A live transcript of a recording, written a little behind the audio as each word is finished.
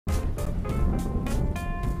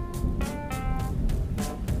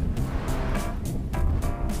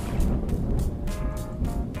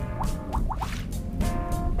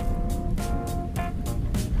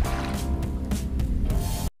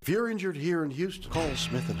you're injured here in Houston, call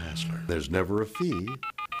Smith & Hassler. There's never a fee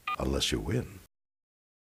unless you win.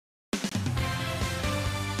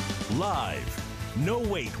 Live, no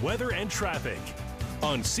wait, weather and traffic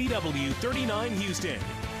on CW 39 Houston.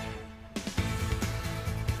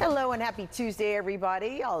 Hello and happy Tuesday,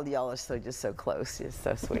 everybody. All y'all are just so close. It's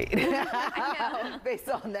so sweet. I know. Based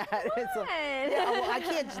on that. I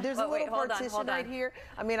can't. There's a little partition right here.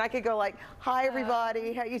 I mean, I could go like, hi,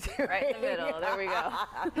 everybody. How you doing? Right in the middle. There we go.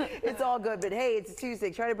 It's all good. But hey, it's a Tuesday.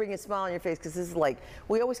 Try to bring a smile on your face because this is like,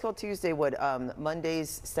 we always call Tuesday what,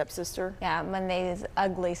 Monday's stepsister? Yeah, Monday's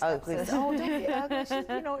ugly stepsister. Oh, don't be ugly.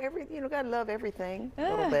 She's, gotta love everything a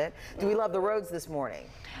little bit. Do we love the roads this morning?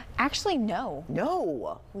 Actually, no.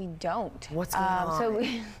 No. We don't. What's going on?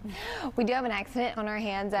 So we do have an accident on our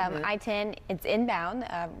hands. I-10, it's inbound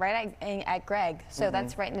right at Gregg. So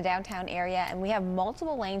that's right in the downtown area. And we have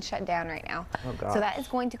multiple lanes shut down right now. Oh, gosh. So that is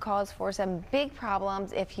going to cause for some big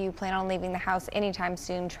problems if you plan on leaving the house anytime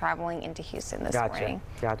soon traveling into Houston this morning.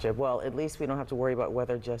 Gotcha. Well, at least we don't have to worry about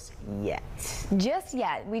weather just yet. Just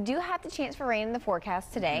yet. We do have the chance for rain in the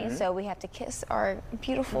forecast today. So we have to kiss our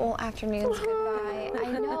beautiful afternoons goodbye.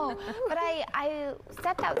 I know. But I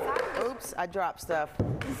stepped outside. Oops, I dropped stuff.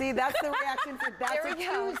 See, that's the reaction for that's a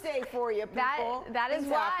Tuesday for you, people. That is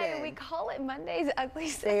why we call it Monday's ugly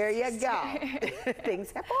stepsister. There you go.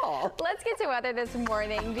 Things have all. Let's get to weather this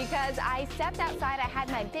morning because I stepped outside. I had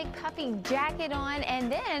my big puffy jacket on,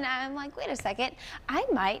 and then I'm like, wait a second, I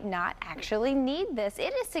might not actually need this.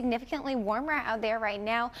 It is significantly warmer out there right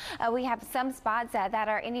now. We have some spots that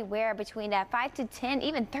are anywhere between 5 to 10,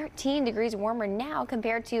 even 13 degrees warmer now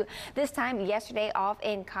compared to this time yesterday off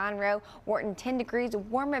in Conroe. Wharton 10 degrees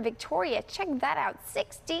warmer. Victoria, check that out,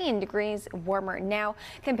 16 degrees warmer now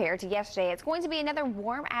compared to yesterday. It's going to be another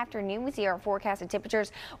warm afternoon. We see our forecasted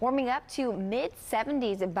temperatures warming up to mid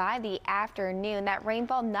 70s by the afternoon. That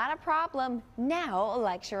rainfall not a problem now,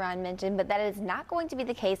 like Sharon mentioned, but that is not going to be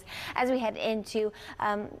the case as we head into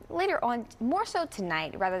later on, more so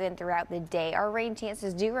tonight rather than throughout the day. Our rain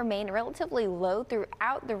chances do remain relatively low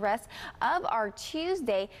throughout the rest of our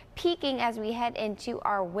Tuesday, peaking as we head into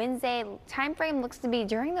our Wednesday. Time frame looks to be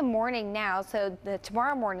during the morning now, so the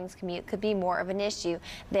tomorrow morning's commute could be more of an issue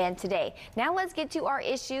than today. Now let's get to our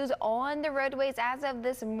issues on the roadways. As of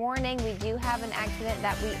this morning, we do have an accident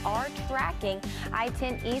that we are tracking.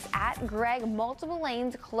 I-10 East at Gregg, multiple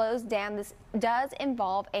lanes closed down. This does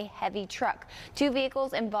involve a heavy truck. 2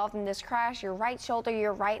 vehicles involved in this crash. Your right shoulder,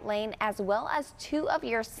 your right lane, as well as 2 of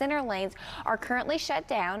your center lanes are currently shut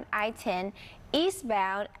down. I-10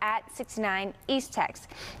 eastbound at 69 East Tex.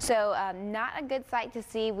 So not a good sight to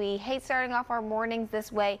see. We hate starting off our mornings this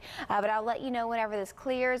way, but I'll let you know whenever this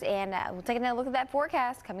clears, and we'll take another look at that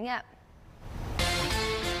forecast coming up.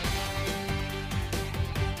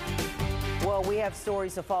 Well, we have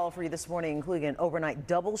stories to follow for you this morning, including an overnight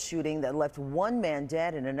double shooting that left 1 man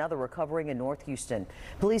dead and another recovering in North Houston.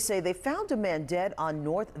 Police say they found a man dead on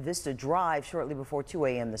North Vista Drive shortly before 2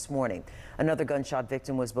 a.m. this morning. Another gunshot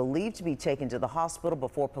victim was believed to be taken to the hospital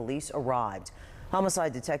before police arrived.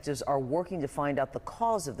 Homicide detectives are working to find out the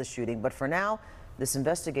cause of the shooting, but for now, this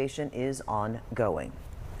investigation is ongoing.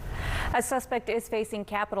 A suspect is facing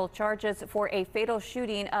capital charges for a fatal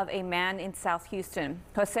shooting of a man in South Houston.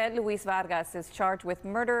 Jose Luis Vargas is charged with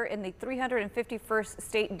murder in the 351st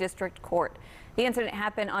State District Court. The incident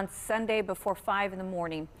happened on Sunday before 5 in the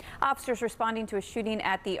morning. Officers responding to a shooting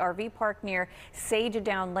at the RV park near Sage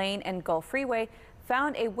Down Lane and Gulf Freeway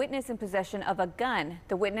found a witness in possession of a gun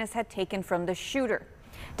the witness had taken from the shooter.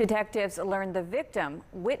 Detectives learned the victim,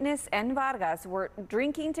 witness, and Vargas were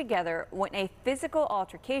drinking together when a physical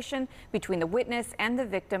altercation between the witness and the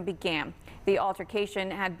victim began. The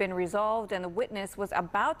altercation had been resolved and the witness was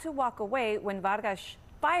about to walk away when Vargas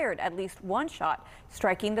fired at least 1 shot,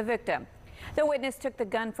 striking the victim. The witness took the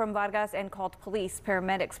gun from Vargas and called police.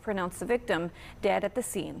 Paramedics pronounced the victim dead at the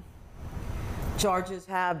scene. Charges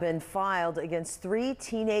have been filed against 3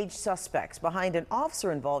 teenage suspects behind an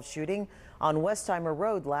officer-involved shooting on Westheimer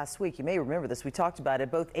Road last week. You may remember this. We talked about it.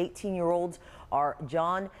 Both 18-year-olds are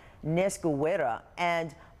John Nesguera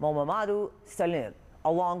and Mohamedou Salim,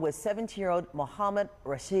 along with 17-year-old Mohammed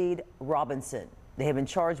Rashid Robinson. They have been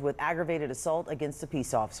charged with aggravated assault against a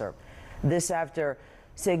peace officer. This after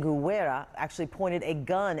Seguera actually pointed a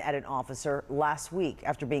gun at an officer last week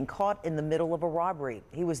after being caught in the middle of a robbery.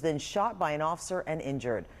 He was then shot by an officer and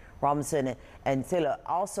injured. Robinson and Sela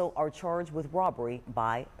also are charged with robbery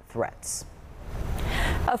by threats.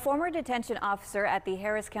 A former detention officer at the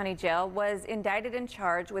Harris County Jail was indicted and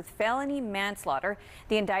charged with felony manslaughter.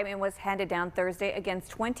 The indictment was handed down Thursday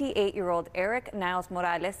against 28-year-old Eric Niles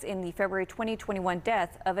Morales in the February 2021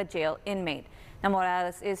 death of a jail inmate. Now,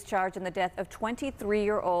 Morales is charged in the death of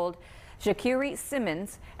 23-year-old Shakiri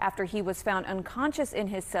Simmons after he was found unconscious in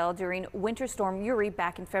his cell during Winter Storm Uri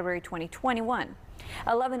back in February 2021.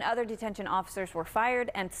 11 other detention officers were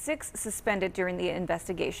fired and 6 suspended during the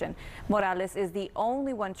investigation. Morales is the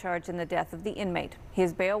only one charged in the death of the inmate.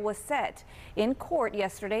 His bail was set in court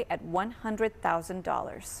yesterday at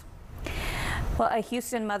 $100,000. Well, a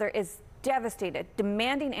Houston mother is devastated,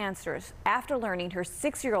 demanding answers after learning her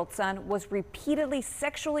 6-year-old son was repeatedly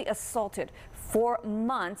sexually assaulted for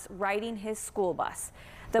months riding his school bus.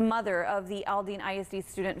 The mother of the Aldine ISD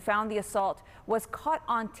student found the assault was caught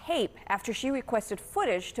on tape after she requested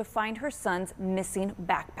footage to find her son's missing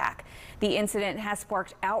backpack. The incident has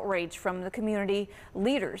sparked outrage from the community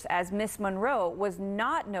leaders as Miss Monroe was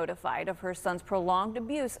not notified of her son's prolonged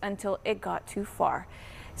abuse until it got too far.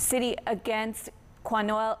 City Against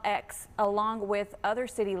Quanoel X, along with other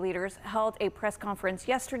city leaders, held a press conference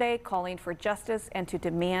yesterday calling for justice and to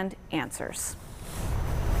demand answers.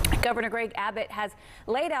 Governor Greg Abbott has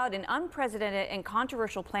laid out an unprecedented and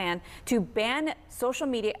controversial plan to ban social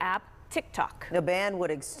media app TikTok. The ban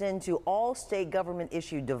would extend to all state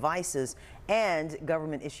government-issued devices and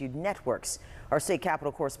government-issued networks. Our state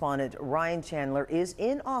capitol correspondent Ryan Chandler is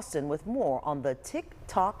in Austin with more on the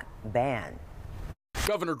TikTok ban.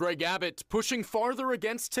 Governor Greg Abbott pushing farther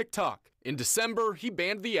against TikTok. In December, he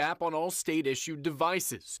banned the app on all state-issued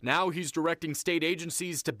devices. Now he's directing state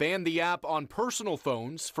agencies to ban the app on personal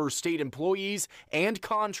phones for state employees and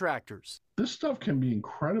contractors. This stuff can be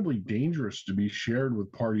incredibly dangerous to be shared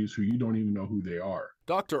with parties who you don't even know who they are.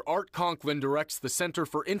 Dr. Art Conklin directs the Center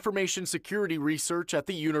for Information Security Research at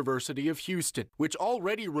the University of Houston, which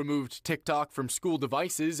already removed TikTok from school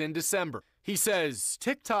devices in December. He says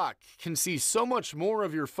TikTok can see so much more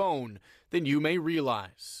of your phone than you may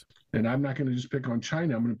realize. And I'm not going to just pick on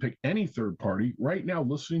China. I'm going to pick any third party right now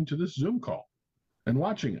listening to this Zoom call and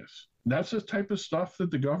watching us. That's the type of stuff that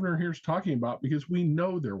the governor here is talking about because we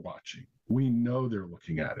know they're watching. We know they're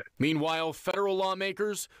looking at it. Meanwhile, federal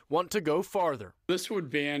lawmakers want to go farther. This would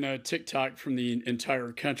ban TikTok from the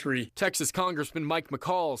entire country. Texas Congressman Mike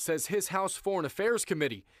McCall says his House Foreign Affairs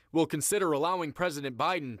Committee will consider allowing President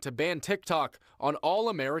Biden to ban TikTok on all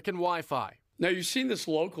American Wi-Fi. Now, you've seen this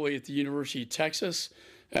locally at the University of Texas.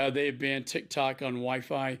 They have banned TikTok on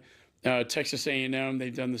Wi-Fi. Texas A&M,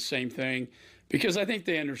 they've done the same thing because I think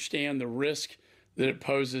they understand the risk that it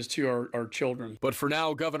poses to our children. But for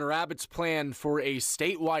now, Governor Abbott's plan for a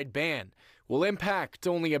statewide ban will impact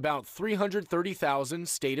only about 330,000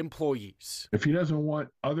 state employees. If he doesn't want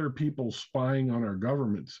other people spying on our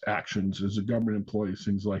government's actions as a government employee,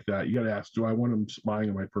 things like that, you got to ask, do I want them spying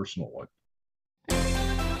on my personal one?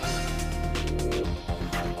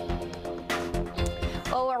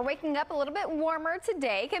 Well, we're waking up a little bit warmer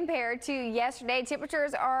today compared to yesterday.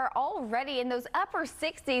 Temperatures are already in those upper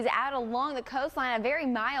 60s out along the coastline. A very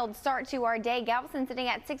mild start to our day. Galveston sitting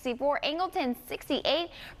at 64, Angleton 68.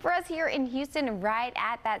 For us here in Houston, right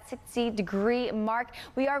at that 60-degree mark.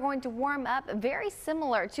 We are going to warm up very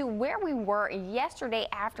similar to where we were yesterday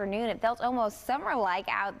afternoon. It felt almost summer-like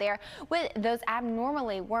out there with those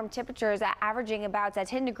abnormally warm temperatures averaging about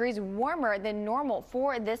 10 degrees warmer than normal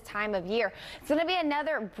for this time of year. It's going to be another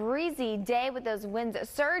breezy day with those winds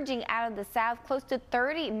surging out of the south close to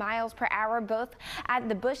 30 miles per hour, both at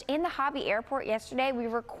the Bush and the Hobby Airport. Yesterday we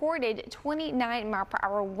recorded 29 mile per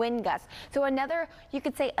hour wind gusts. So another, you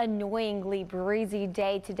could say, annoyingly breezy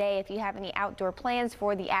day today. If you have any outdoor plans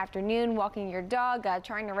for the afternoon, walking your dog,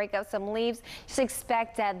 trying to rake up some leaves, just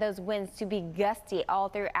expect those winds to be gusty all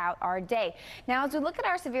throughout our day. Now, as we look at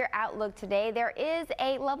our severe outlook today, there is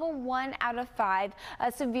a level 1 out of 5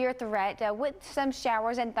 severe threat with some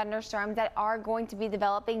showers and thunderstorms that are going to be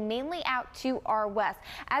developing mainly out to our west.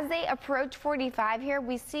 As they approach 45 here,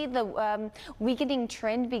 we see the weakening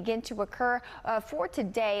trend begin to occur for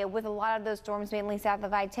today with a lot of those storms mainly south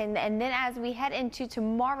of I-10. And then as we head into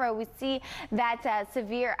tomorrow, we see that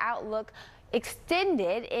severe outlook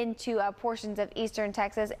extended into portions of eastern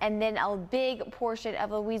Texas and then a big portion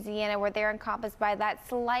of Louisiana where they're encompassed by that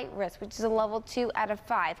slight risk, which is a level 2 out of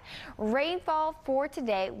 5. Rainfall for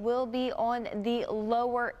today will be on the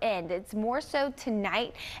lower end. It's more so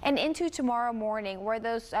tonight and into tomorrow morning where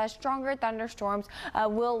those stronger thunderstorms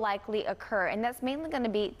will likely occur, and that's mainly going to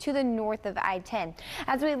be to the north of I-10.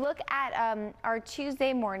 As we look at our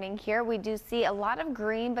Tuesday morning here, we do see a lot of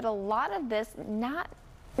green, but a lot of this not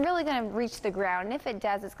really going to reach the ground. And if it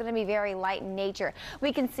does, it's going to be very light in nature.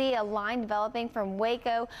 We can see a line developing from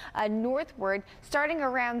Waco northward starting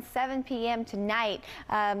around 7 p.m. tonight.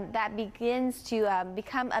 That begins to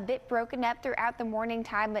become a bit broken up throughout the morning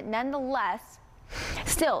time, but nonetheless,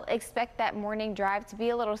 Still, expect that morning drive to be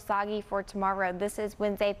a little soggy for tomorrow. This is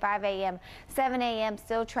Wednesday, 5 a.m., 7 a.m.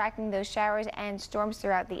 Still tracking those showers and storms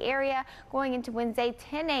throughout the area. Going into Wednesday,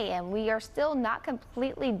 10 a.m. We are still not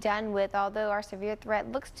completely done with, although our severe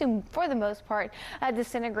threat looks to, for the most part,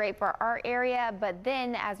 disintegrate for our area. But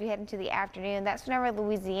then as we head into the afternoon, that's whenever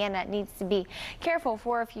Louisiana needs to be careful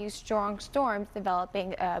for a few strong storms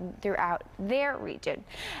developing throughout their region.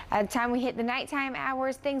 By the time we hit the nighttime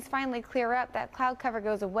hours, things finally clear up. That cloud cover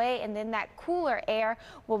goes away, and then that cooler air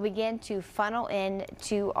will begin to funnel in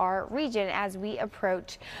to our region as we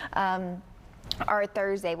approach our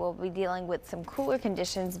Thursday. We'll be dealing with some cooler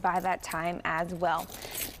conditions by that time as well.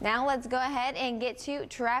 Now let's go ahead and get to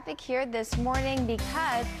traffic here this morning,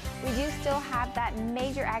 because we do still have that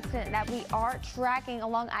major accident that we are tracking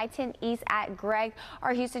along I-10 East at Gregg.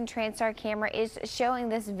 Our Houston TransStar camera is showing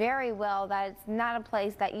this very well, that it's not a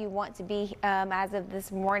place that you want to be as of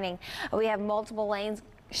this morning. We have multiple lanes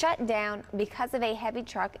shut down because of a heavy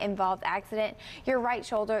truck involved accident. Your right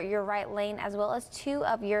shoulder, your right lane, as well as two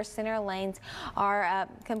of your center lanes are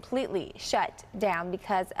completely shut down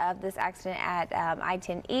because of this accident at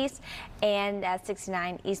I-10 East and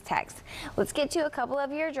 69 East Tex. Let's get to a couple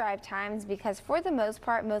of your drive times, because for the most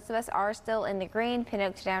part, most of us are still in the green. Pin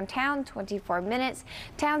Oak to downtown, 24 minutes.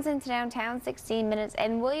 Townsend to downtown, 16 minutes.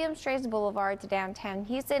 And Williams Trace Boulevard to downtown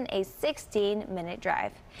Houston, a 16-minute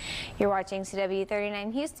drive. You're watching CW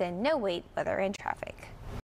 39 Houston. No wait, weather and traffic.